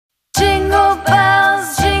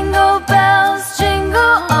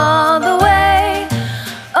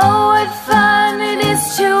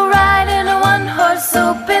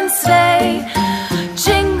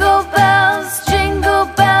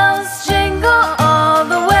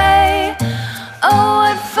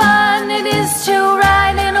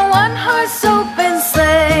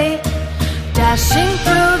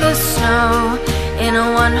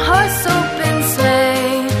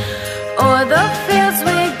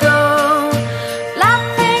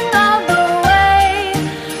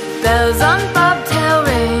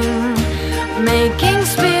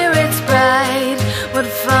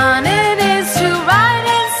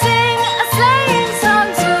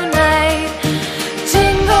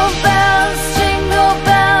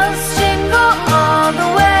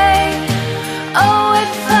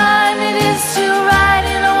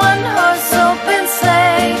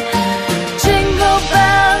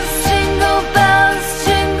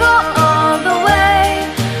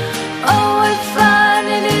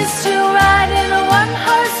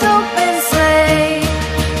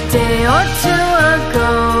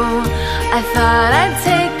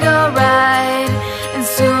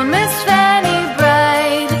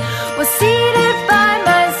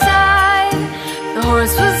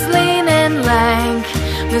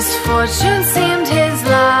misfortune seemed his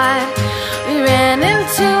lot. We ran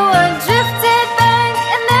into a drifted bank,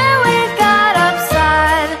 and there we got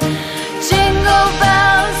upside. Jingle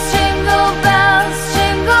bells, jingle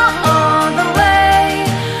all the way.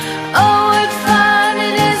 Oh, what fun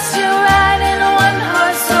it is to ride in a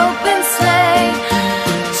one-horse open sleigh.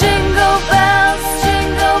 Jingle bells,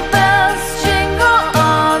 jingle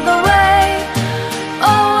all the way.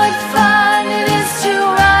 Oh, what fun it is to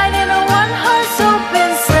ride in a one-horse open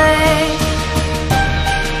sleigh.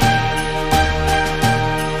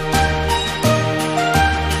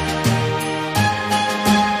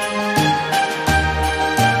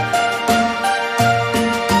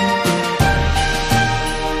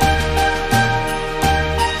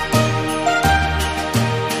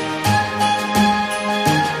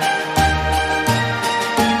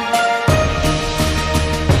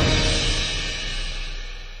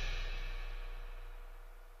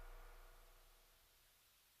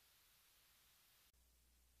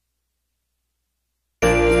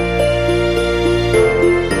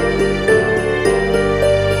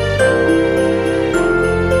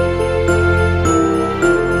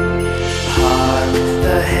 Hark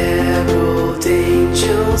the herald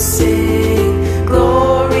angels sing,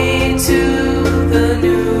 glory to the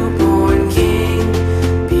newborn King.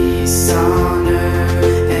 Peace on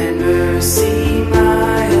earth and mercy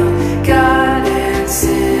mild, God and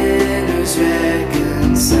sinners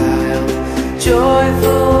reconciled.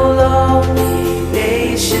 Joyful all ye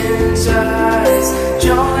nations rise,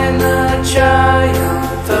 join the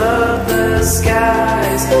triumph of the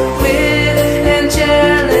skies. With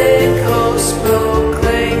angelic hosts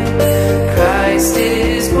proclaim, Christ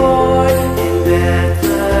is born in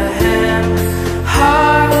Bethlehem.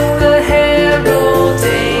 Hark the herald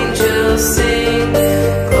angels sing,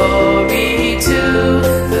 glory to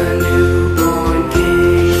the newborn King.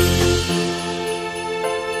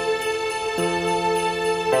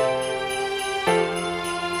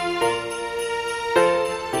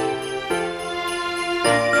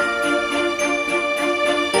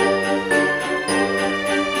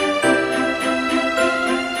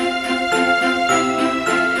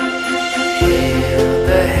 Hail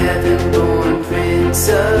the heaven-born Prince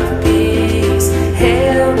of Peace,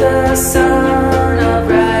 hail the Son of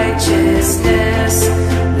Righteousness.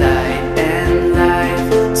 Light and life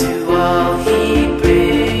to all he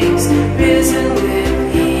brings, risen with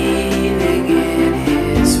healing in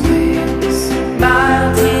his wings.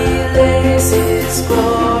 Mild he lays his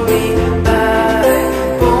glory by,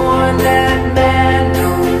 born that man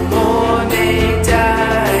no more may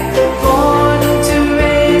die. Born to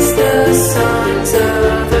raise the sons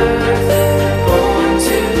of earth, born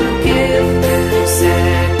to give them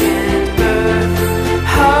second birth.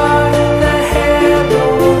 Hark the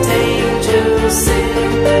herald angels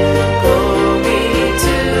sing, glory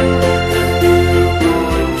to the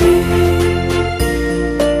newborn King.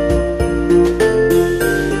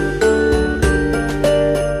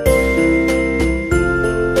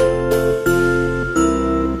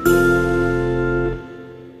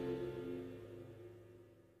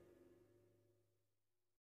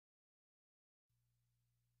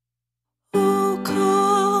 O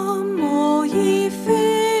come, all ye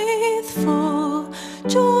faithful,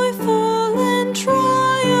 joyful and triumphant.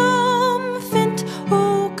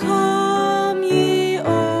 O come ye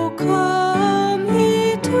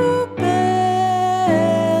to Bethlehem.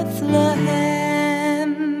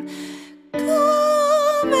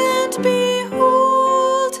 Come and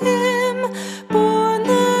behold him, born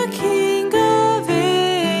the King of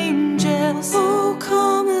angels. O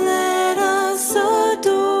come, let us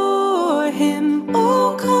adore him.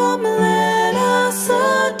 O come, let us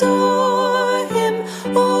adore him.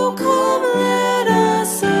 O come, let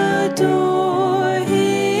us adore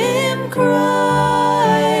him.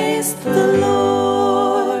 Christ the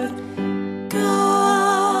Lord,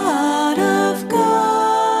 God of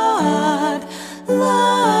God,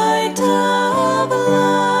 light of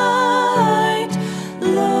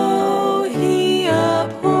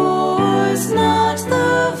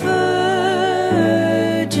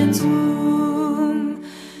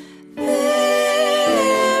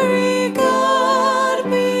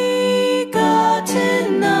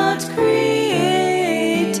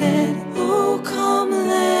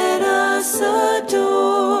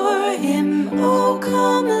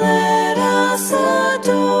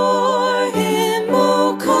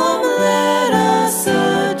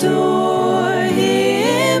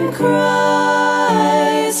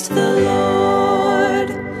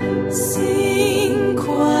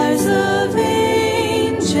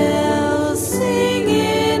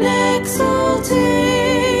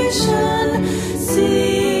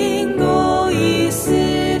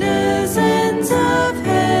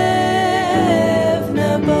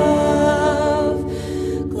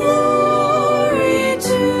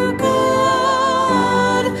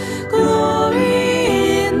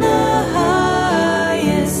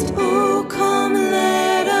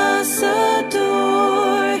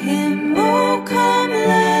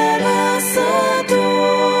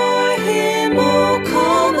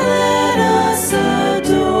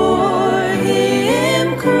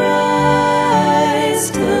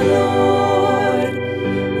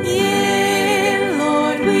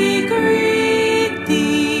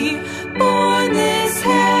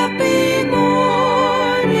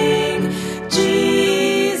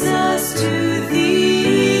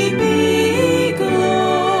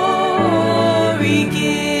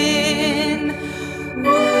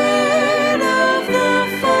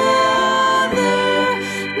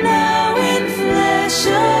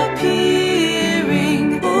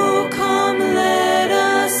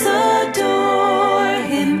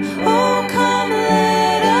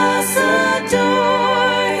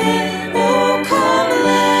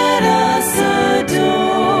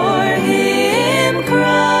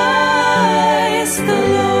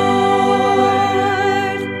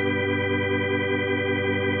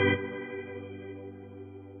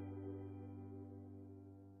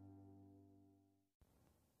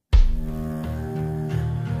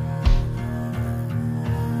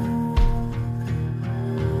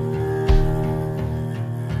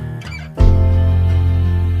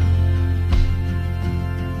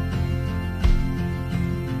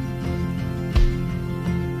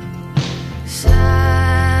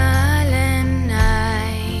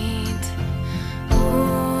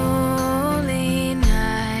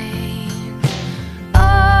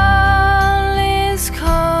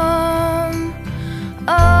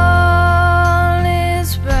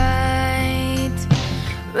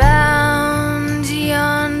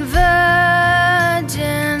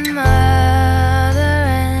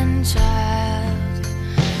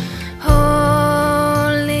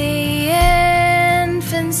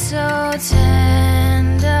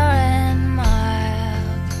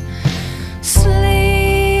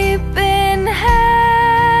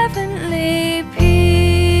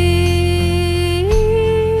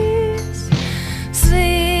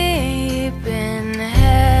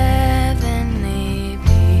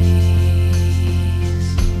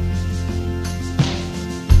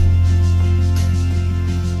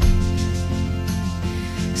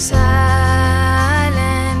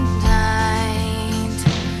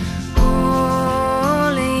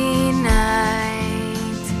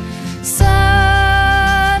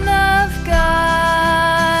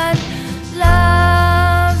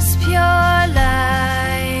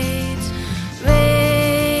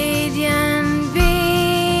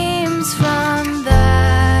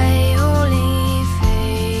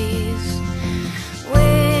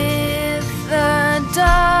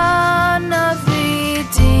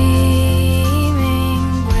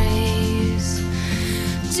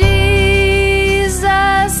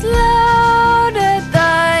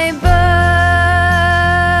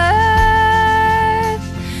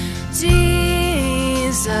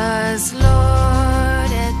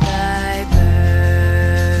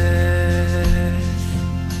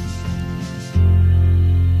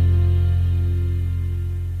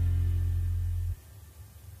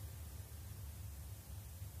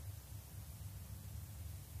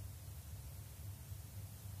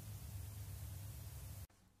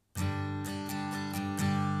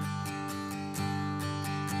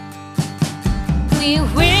We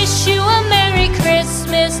wish you a Merry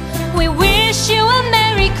Christmas. We wish you a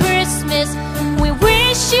Merry Christmas. We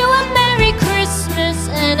wish you a Merry Christmas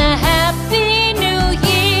and a Happy New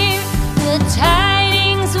Year. The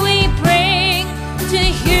tidings we bring to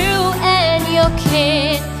you and your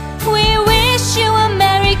kid. We wish you a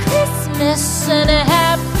Merry Christmas and a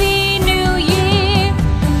Happy New Year.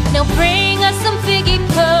 Now bring us some figgy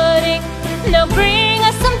pudding. Now bring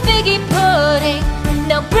us some figgy pudding.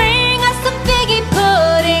 Now bring us some figgy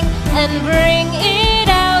pudding and bring it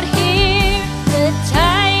out here. The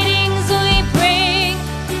tidings we bring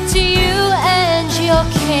to you and your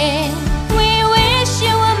king. We wish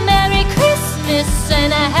you a Merry Christmas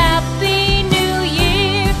and a Happy New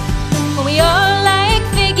Year. For we all like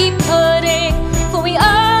figgy pudding. For we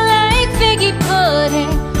all like figgy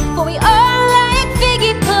pudding. For we all like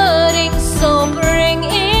figgy pudding. So bring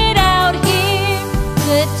it out here.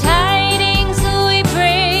 The tidings we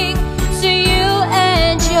bring to you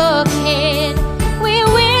and your kid. We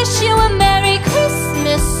wish you a Merry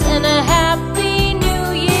Christmas and a Happy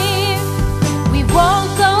New Year. We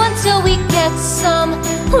won't go until we get some.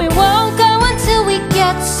 We won't go until we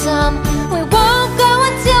get some. We won't go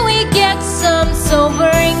until we get some. So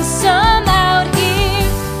bring some out here.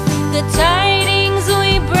 The tidings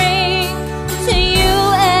we bring to you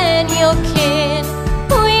and your kid.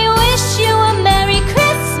 We wish you a Merry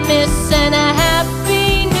Christmas and a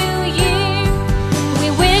Happy New Year. We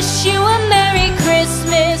wish you a Merry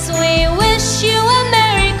Christmas. We wish you a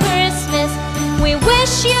Merry Christmas. We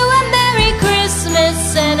wish you a Merry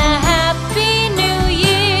Christmas and a Happy New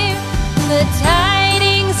Year. The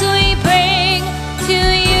tidings we bring to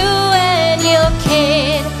you and your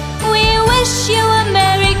kid. We wish you a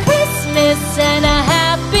Merry Christmas and a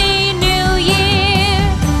Happy New Year.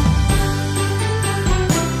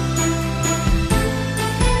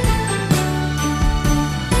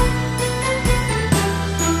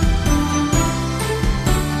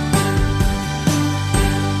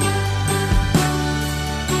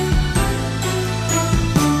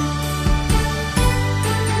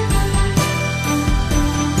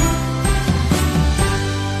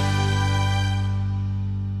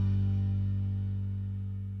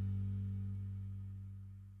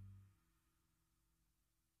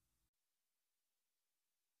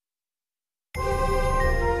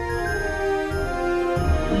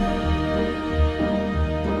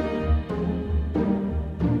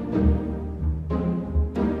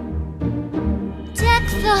 Deck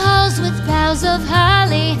the halls with boughs of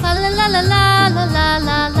holly. La la la la la la la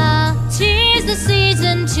la la. 'Tis the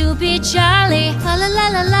season to be jolly. La la la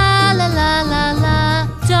la la la la la la.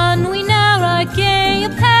 Don we now our gay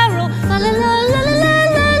apparel. La la la la la la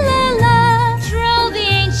la la la. Troll the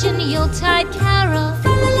ancient Yuletide carol.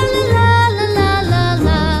 La la la la la la la la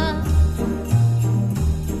la.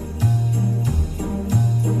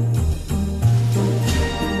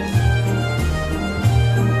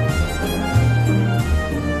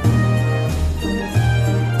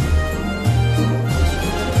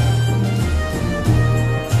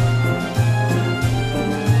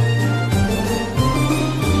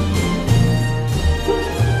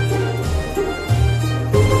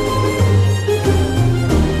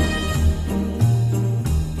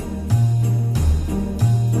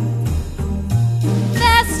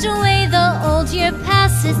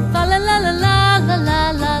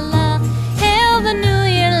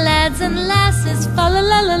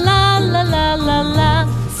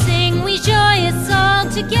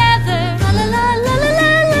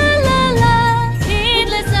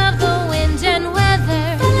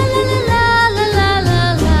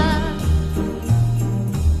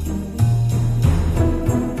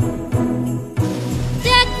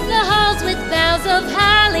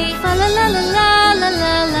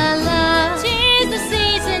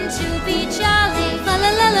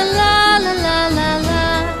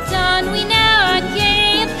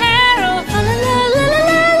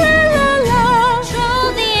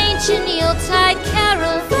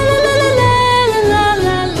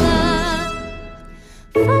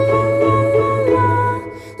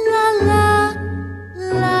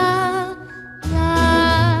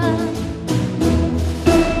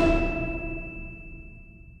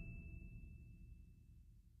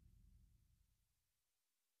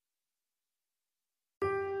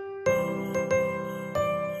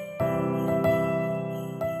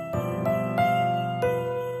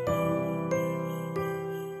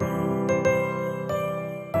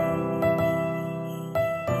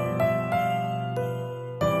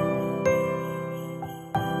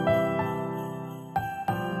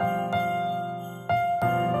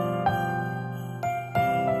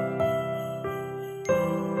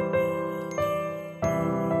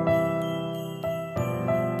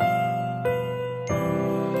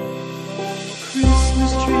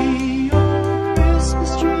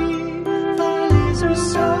 leaves are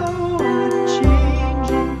so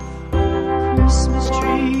unchanging. Oh, Christmas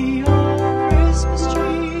tree, oh, Christmas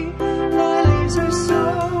tree, thy leaves are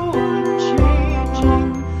so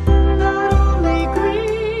unchanging. Not only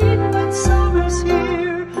green when summer's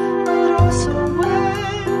here, but also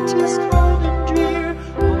when 'tis cold and drear.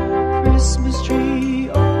 Oh, Christmas tree,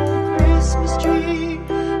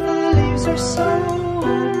 thy leaves are so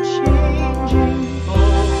unchanging.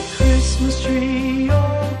 Oh, Christmas tree,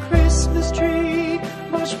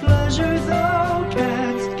 much pleasure thou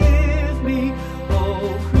canst give me.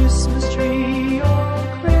 Oh, Christmas tree,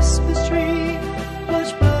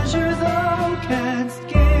 much pleasure thou canst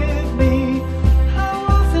give me. How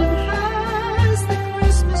often has the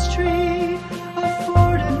Christmas tree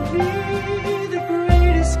afforded me the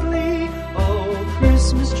greatest glee? Oh,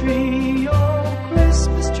 Christmas tree,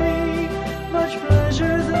 much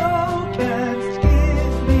pleasure thou canst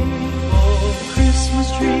give me. Oh, Christmas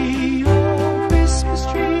tree,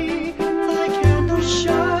 thy candles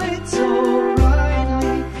shine so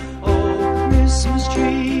brightly. Oh, Christmas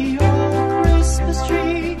tree,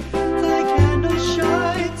 thy candles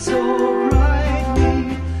shine so brightly.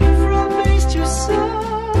 From base to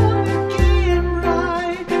summit, gay and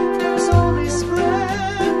bright, there's only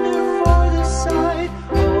splendor for the sight.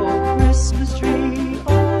 Oh, Christmas tree,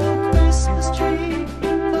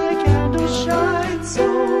 thy candles shine so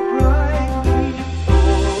brightly.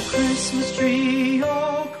 Oh,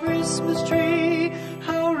 Christmas tree,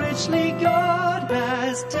 how richly God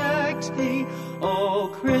has decked thee. Oh,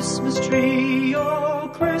 Christmas tree,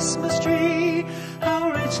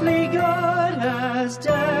 how richly God has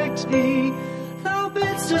decked thee. Thou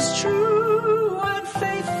bidst us true and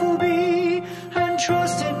faithful be, and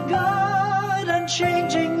trust in God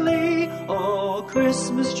unchangingly. Oh,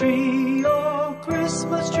 Christmas tree,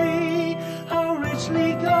 how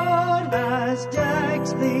richly God has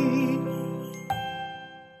decked thee.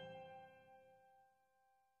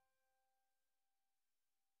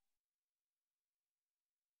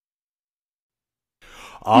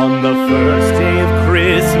 On the first day of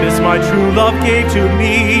Christmas, my true love gave to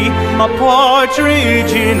me a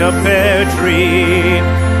partridge in a pear tree.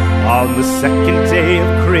 On the second day of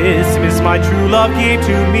Christmas, my true love gave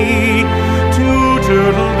to me 2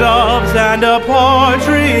 turtle doves and a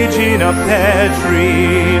partridge in a pear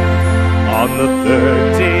tree. On the third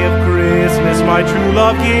day of Christmas, my true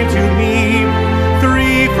love gave to me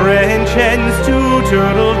 3 French hens, 2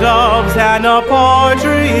 turtle doves, and a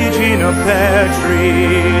partridge in a pear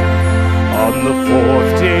tree. On the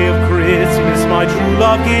fourth day of Christmas, my true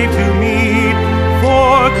love gave to me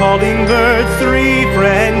 4 calling birds, 3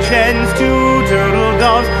 French hens, 2 turtle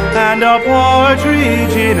doves, and a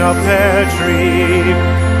partridge in a pear tree.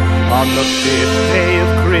 On the fifth day of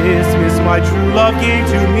Christmas, my true love gave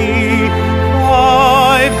to me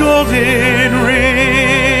 5 golden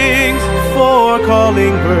rings, 4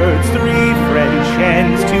 calling birds, 3 French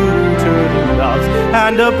hens, 2 turtle doves,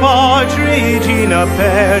 and a partridge in a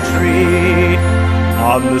pear tree.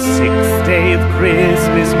 On the sixth day of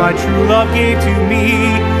Christmas, my true love gave to me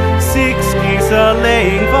 6 geese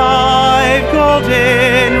a-laying, 5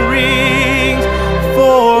 golden rings,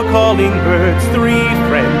 4 calling birds, 3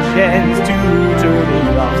 French hens, 2 turtle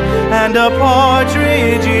doves, and a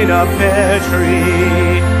partridge in a pear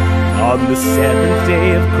tree. On the seventh day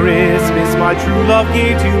of Christmas, my true love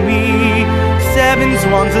gave to me 7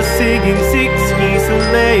 swans a-singing, 6 geese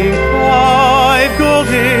a-laying, 5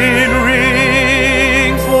 golden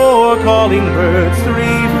rings, 4 calling birds,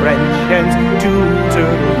 3 French hens, 2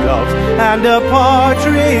 turtle doves, and a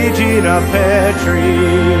partridge in a pear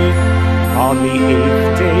tree. On the 8th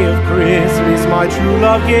day of Christmas, my true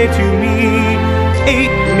love gave to me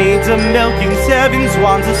 8 maids a-milking, 7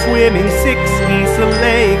 swans a-swimming, 6 geese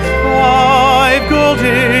a-laying, 5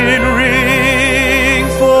 golden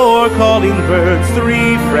rings, 4 calling birds,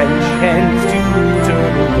 3 French hens, 2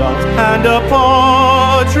 turtle doves, and a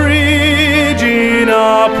partridge in a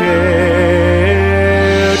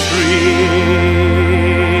pear tree.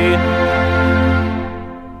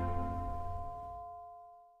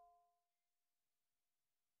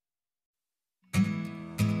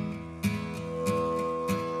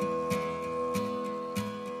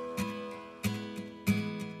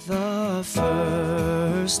 The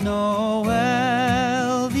first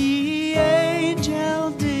Noel, the angel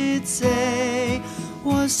did say,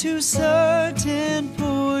 was to certain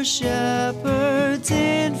poor shepherds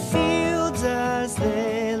in fields as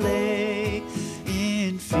they lay,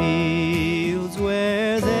 in fields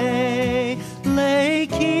where they lay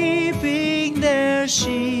keeping their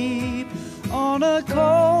sheep on a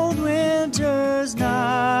cold winter's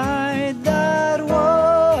night that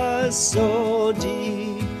was so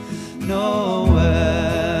deep. Noel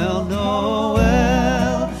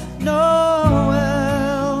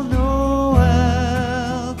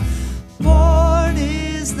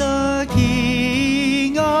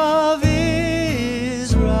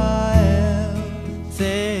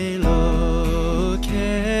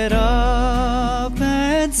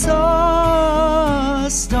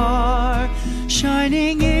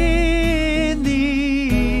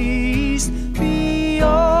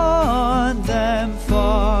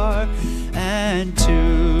and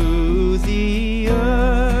to the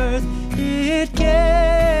earth it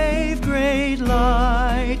gave great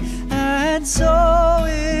light, and so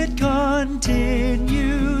it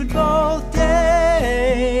continued both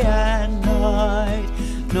day and night.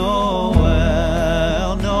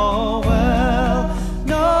 Noel, Noel,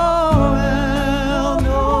 Noel,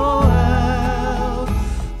 Noel,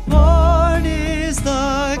 born is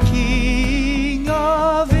the King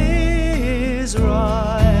of Israel.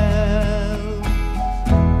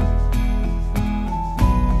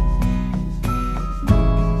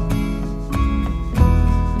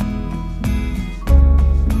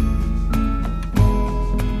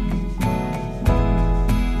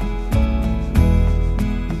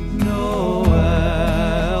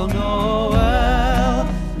 Noel, Noel,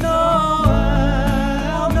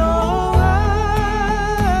 Noel, Noel,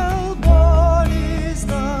 born is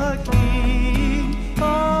the King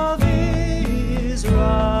of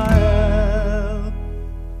Israel.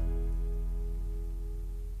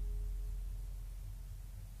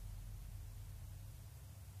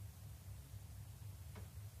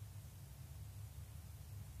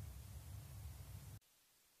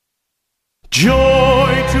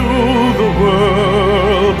 Joy to the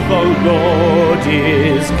world, the Lord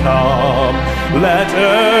is come. Let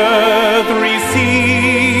earth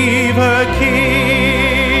receive her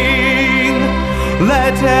King.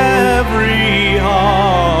 Let every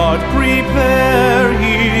heart prepare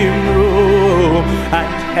him room.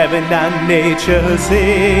 And heaven and nature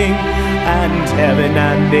sing, and heaven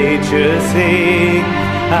and nature sing,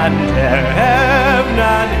 and heaven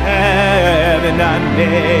and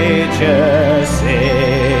nature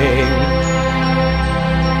sing.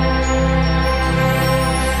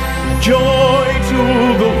 Joy to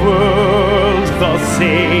the world, the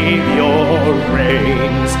Savior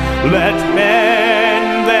reigns. Let men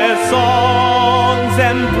their songs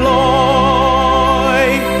employ,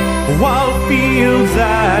 while fields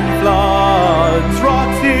and floods,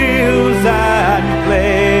 rocks, hills and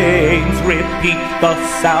plains repeat the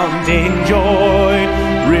sounding joy,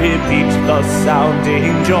 repeat the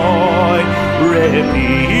sounding joy,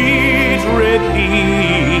 repeat,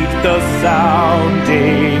 repeat the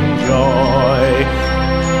sounding joy.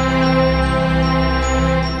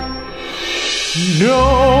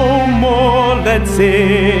 No more let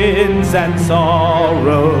sins and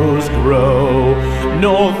sorrows grow,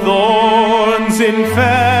 nor thorns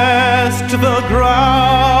infest the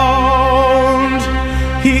ground.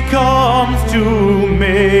 He comes to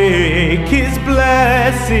make his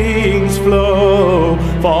blessings flow,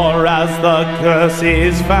 for as the curse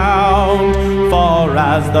is found, for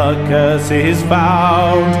as the curse is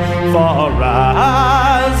found, for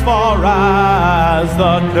as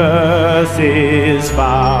the curse is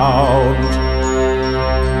found.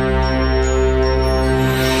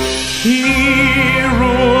 He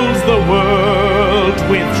rules the world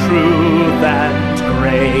with truth and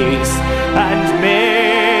grace, and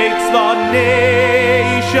makes the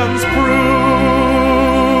nations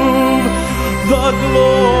prove the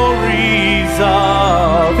glories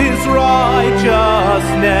of his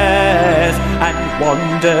righteousness, and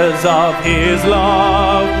wonders of his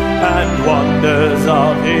love, and wonders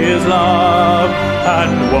of his love,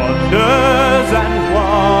 and wonders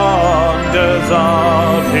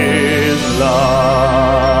of his love.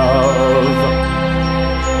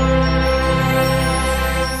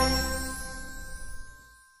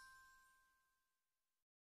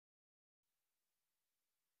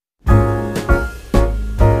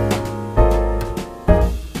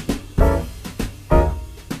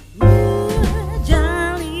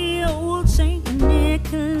 Jolly old Saint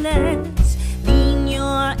Nicholas, lean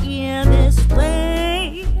your ear this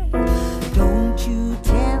way. Don't you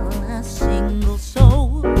tell a single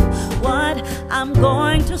soul what I'm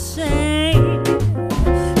going to say.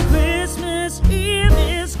 Christmas Eve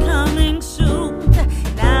is coming soon.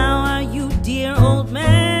 Now are you, dear old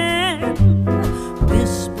man?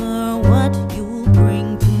 Whisper what you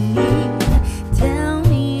bring to me. Tell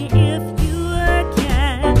me if you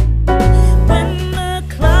can. When the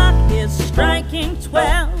clock is striking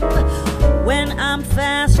 12, when I'm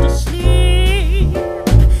fast asleep,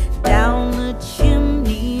 down the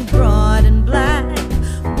chimney broad and black,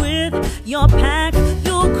 with your pack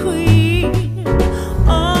you'll creep.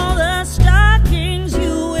 All the stockings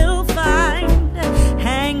you will find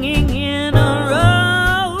hanging in a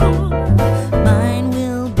row. Mine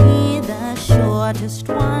will be the shortest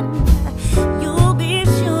one, you'll be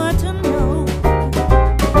sure to know.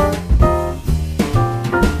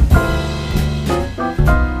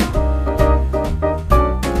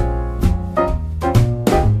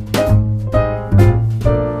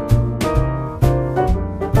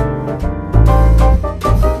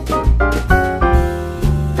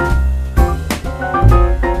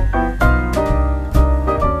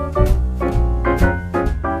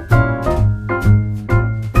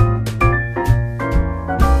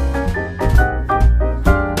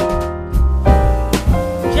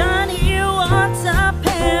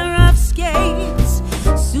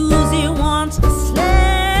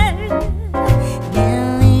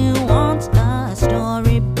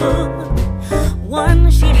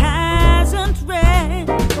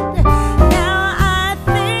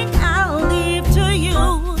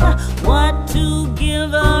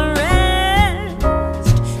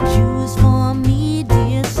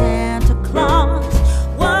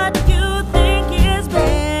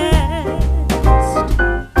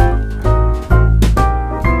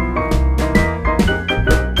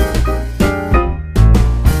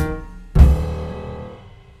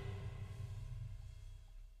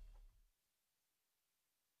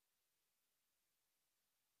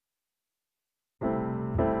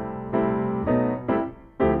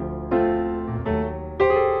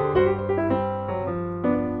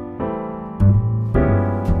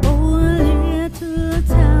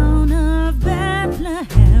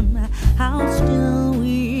 how still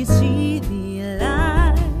we see thee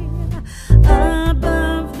lie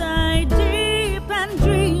above thy deep and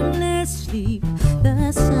dreamless sleep.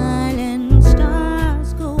 The silent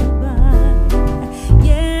stars go by,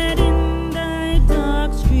 yet in thy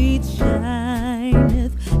dark streets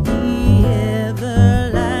shineth the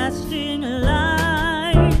everlasting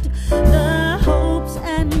light. The hopes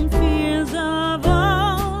and fears of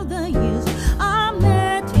all the years are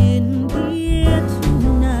met in thee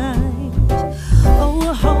tonight.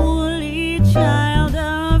 O holy child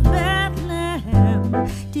of Bethlehem,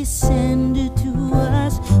 descend to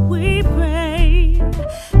us, we pray.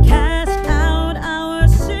 Cast out our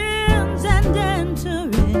sins and enter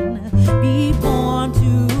in. Be born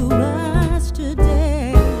to us.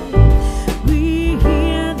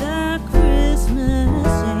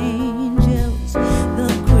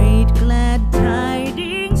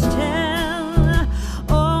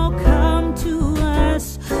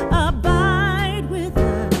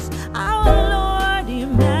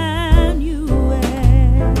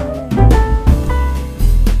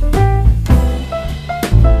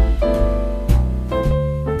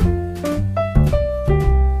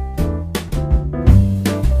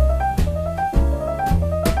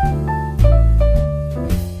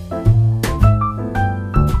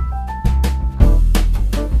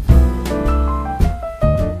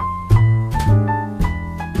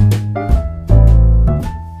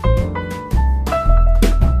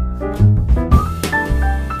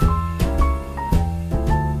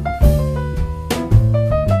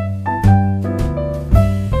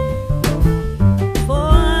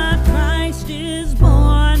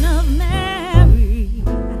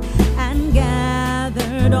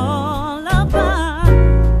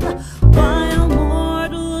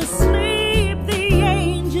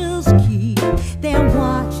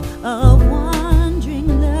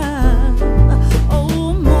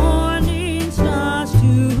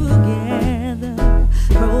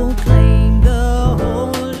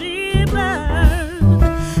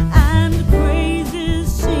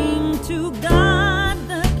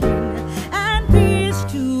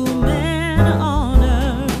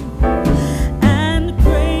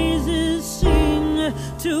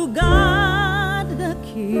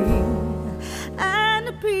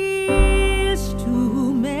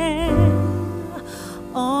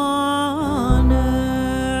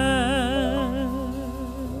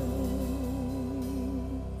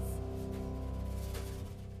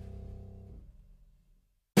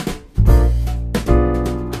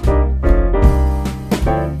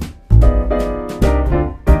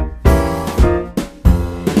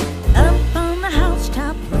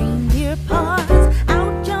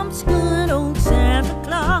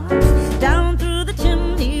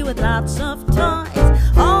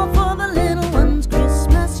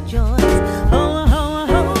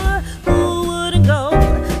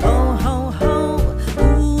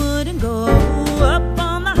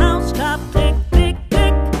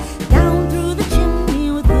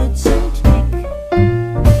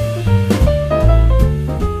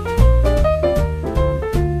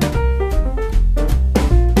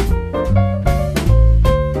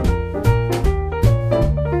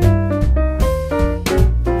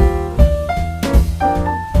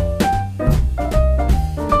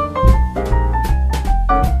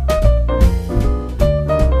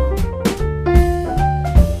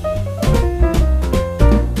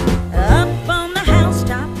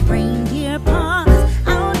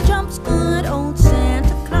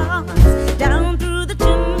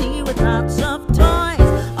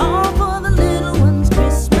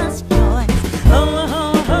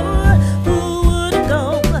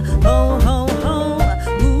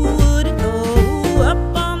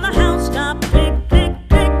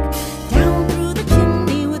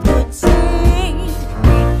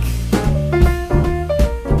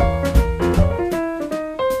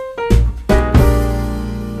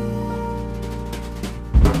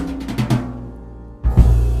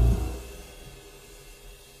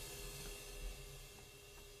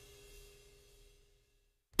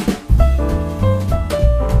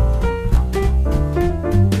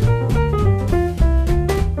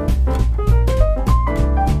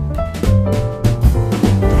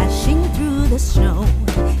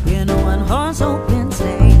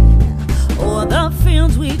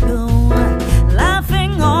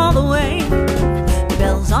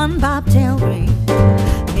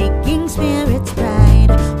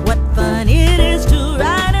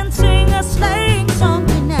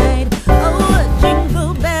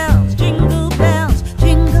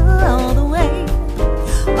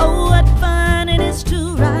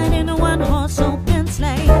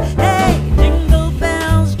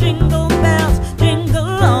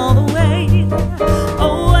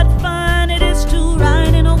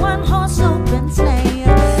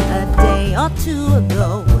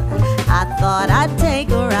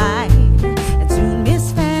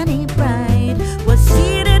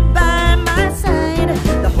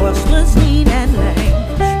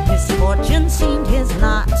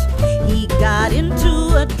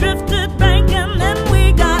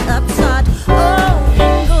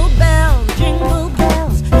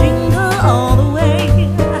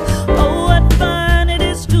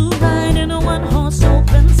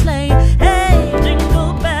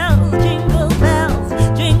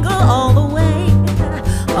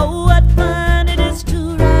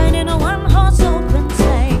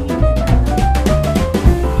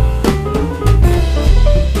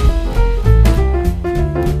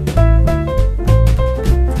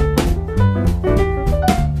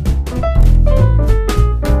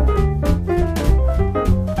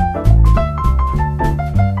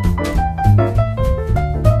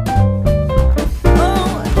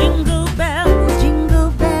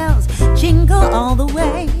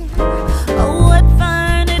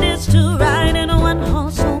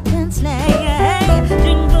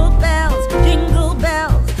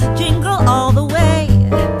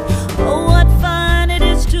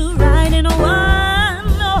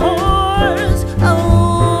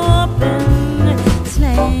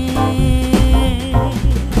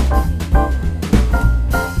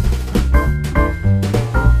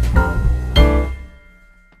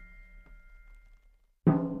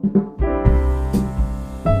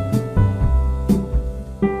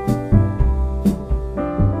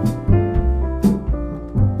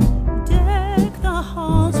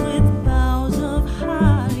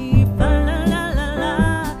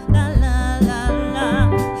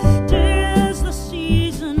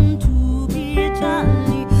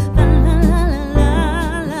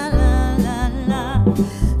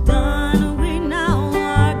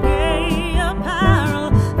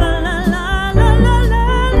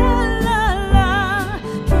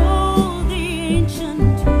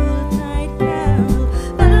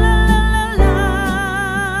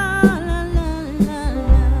 love.